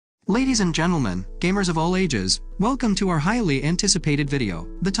Ladies and gentlemen, gamers of all ages, welcome to our highly anticipated video,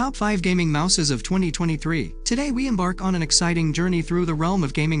 the top 5 gaming mouses of 2023. Today we embark on an exciting journey through the realm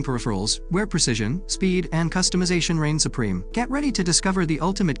of gaming peripherals, where precision, speed, and customization reign supreme. Get ready to discover the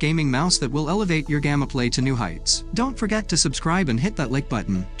ultimate gaming mouse that will elevate your gameplay to new heights. Don't forget to subscribe and hit that like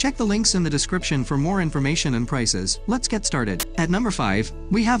button. Check the links in the description for more information and prices. Let's get started. At number 5,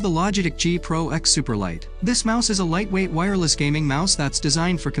 we have the Logitech G305 Superlight. This mouse is a lightweight wireless gaming mouse that's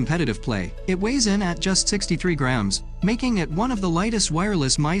designed for competitive play. It weighs in at just 63 grams, making it one of the lightest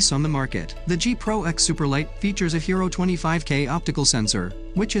wireless mice on the market. The G305 Superlight features a Hero 25K optical sensor,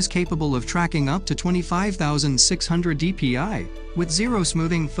 which is capable of tracking up to 25,600 dpi, with zero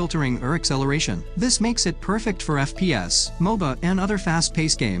smoothing, filtering, or acceleration. This makes it perfect for FPS, MOBA, and other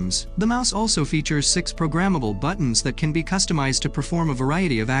fast-paced games. The mouse also features 6 programmable buttons that can be customized to perform a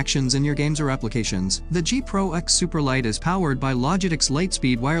variety of actions in your games or applications. The G305 Superlight is powered by Logitech's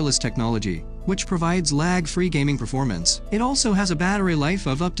Lightspeed wireless technology, which provides lag-free gaming performance. It also has a battery life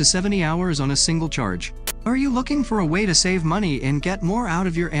of up to 70 hours on a single charge. Are you looking for a way to save money and get more out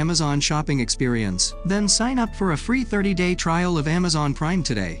of your Amazon shopping experience? Then sign up for a free 30-day trial of Amazon Prime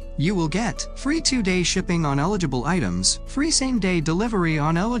today. You will get free 2-day shipping on eligible items, free same-day delivery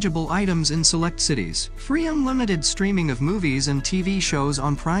on eligible items in select cities, free unlimited streaming of movies and TV shows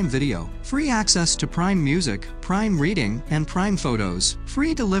on Prime Video, free access to Prime Music, Prime Reading, and Prime Photos,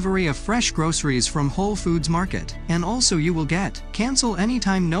 free delivery of fresh groceries from Whole Foods Market, and also you will get cancel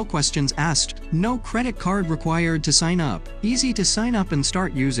anytime, no questions asked, no credit card required to sign up. Easy to sign up and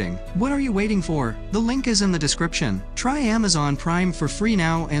start using. What are you waiting for? The link is in the description. Try Amazon Prime for free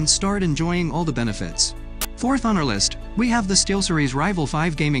now and start enjoying all the benefits. Fourth on our list, we have the SteelSeries Rival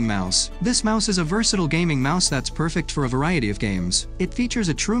 5 gaming mouse. This mouse is a versatile gaming mouse that's perfect for a variety of games. It features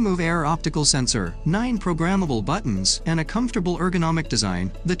a TrueMove Air optical sensor, 9 programmable buttons, and a comfortable ergonomic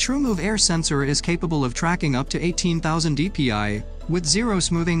design. The TrueMove Air sensor is capable of tracking up to 18,000 dpi, with zero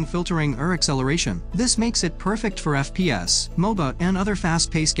smoothing, filtering, or acceleration. This makes it perfect for FPS, MOBA, and other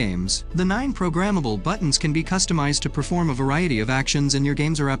fast-paced games. The 9 programmable buttons can be customized to perform a variety of actions in your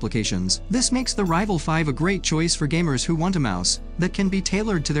games or applications. This makes the Rival 5 a great choice for gamers who want a mouse that can be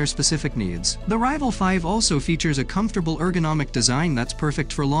tailored to their specific needs. The Rival 5 also features a comfortable ergonomic design that's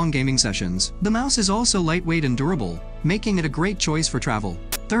perfect for long gaming sessions. The mouse is also lightweight and durable, making it a great choice for travel.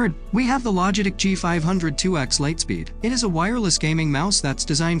 Third, we have the Logitech G500 2X Lightspeed. It is a wireless gaming mouse that's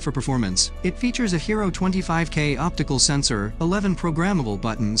designed for performance. It features a Hero 25K optical sensor, 11 programmable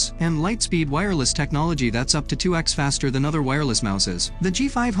buttons, and Lightspeed wireless technology that's up to 2x faster than other wireless mouses. The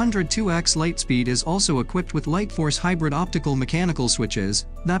G500 2X Lightspeed is also equipped with Lightforce hybrid optical mechanical switches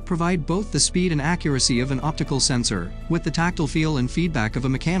that provide both the speed and accuracy of an optical sensor, with the tactile feel and feedback of a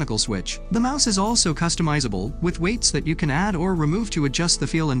mechanical switch. The mouse is also customizable, with weights that you can add or remove to adjust the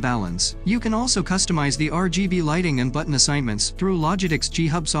feel and balance. You can also customize the RGB lighting and button assignments through Logitech's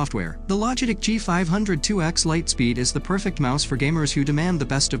G-Hub software. The Logitech G500 2X Lightspeed is the perfect mouse for gamers who demand the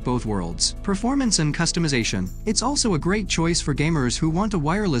best of both worlds, performance and customization. It's also a great choice for gamers who want a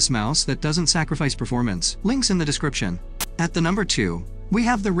wireless mouse that doesn't sacrifice performance. Links in the description. At the number 2, we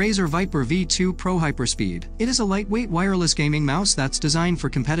have the Razer Viper V3 Pro Hyperspeed. It is a lightweight wireless gaming mouse that's designed for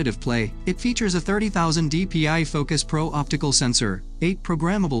competitive play. It features a 30,000 dpi Focus Pro optical sensor, 8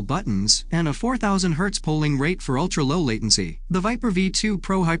 programmable buttons, and a 4000 Hz polling rate for ultra-low latency. The Viper V3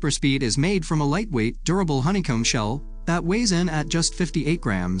 Pro Hyperspeed is made from a lightweight, durable honeycomb shell that weighs in at just 58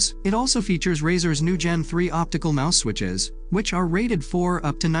 grams. It also features Razer's new Gen 3 optical mouse switches, which are rated for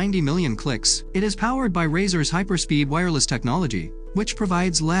up to 90 million clicks. It is powered by Razer's Hyperspeed wireless technology, which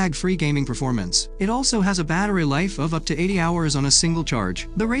provides lag-free gaming performance. It also has a battery life of up to 80 hours on a single charge.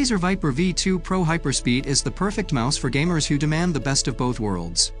 The Razer Viper V3 Pro Hyperspeed is the perfect mouse for gamers who demand the best of both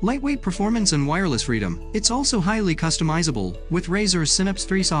worlds. Lightweight performance and wireless freedom. It's also highly customizable, with Razer's Synapse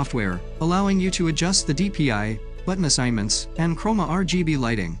 3 software, allowing you to adjust the DPI, button assignments, and chroma RGB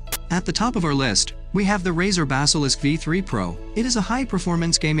lighting. At the top of our list, we have the Razer Basilisk V3 Pro. It is a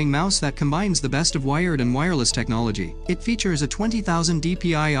high-performance gaming mouse that combines the best of wired and wireless technology. It features a 20,000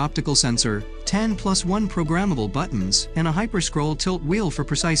 dpi optical sensor, 10+1 programmable buttons, and a hyperscroll tilt wheel for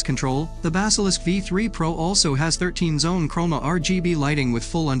precise control. The Basilisk V3 Pro also has 13-zone chroma RGB lighting with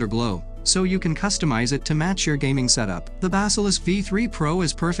full underglow, so you can customize it to match your gaming setup. The Basilisk V3 Pro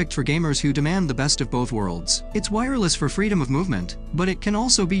is perfect for gamers who demand the best of both worlds. It's wireless for freedom of movement, but it can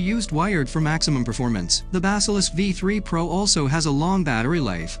also be used wired for maximum performance. The Basilisk V3 Pro also has a long battery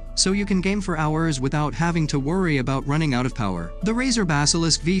life, so you can game for hours without having to worry about running out of power. The Razer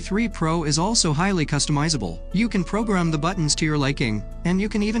Basilisk V3 Pro is also highly customizable. You can program the buttons to your liking, and you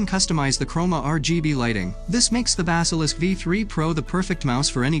can even customize the chroma RGB lighting. This makes the Basilisk V3 Pro the perfect mouse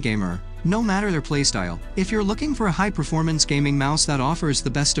for any gamer, no matter their playstyle. If you're looking for a high-performance gaming mouse that offers the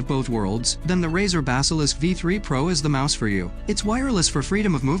best of both worlds, then the Razer Basilisk V3 Pro is the mouse for you. It's wireless for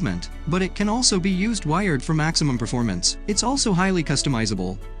freedom of movement, but it can also be used wired for maximum performance. It's also highly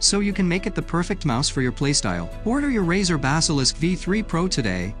customizable, so you can make it the perfect mouse for your playstyle. Order your Razer Basilisk V3 Pro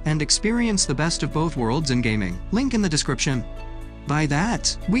today and experience the best of both worlds in gaming. Link in the description. By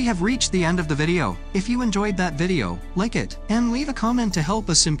that, we have reached the end of the video. If you enjoyed that video, like it, and leave a comment to help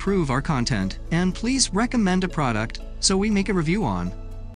us improve our content, and please recommend a product so we make a review on.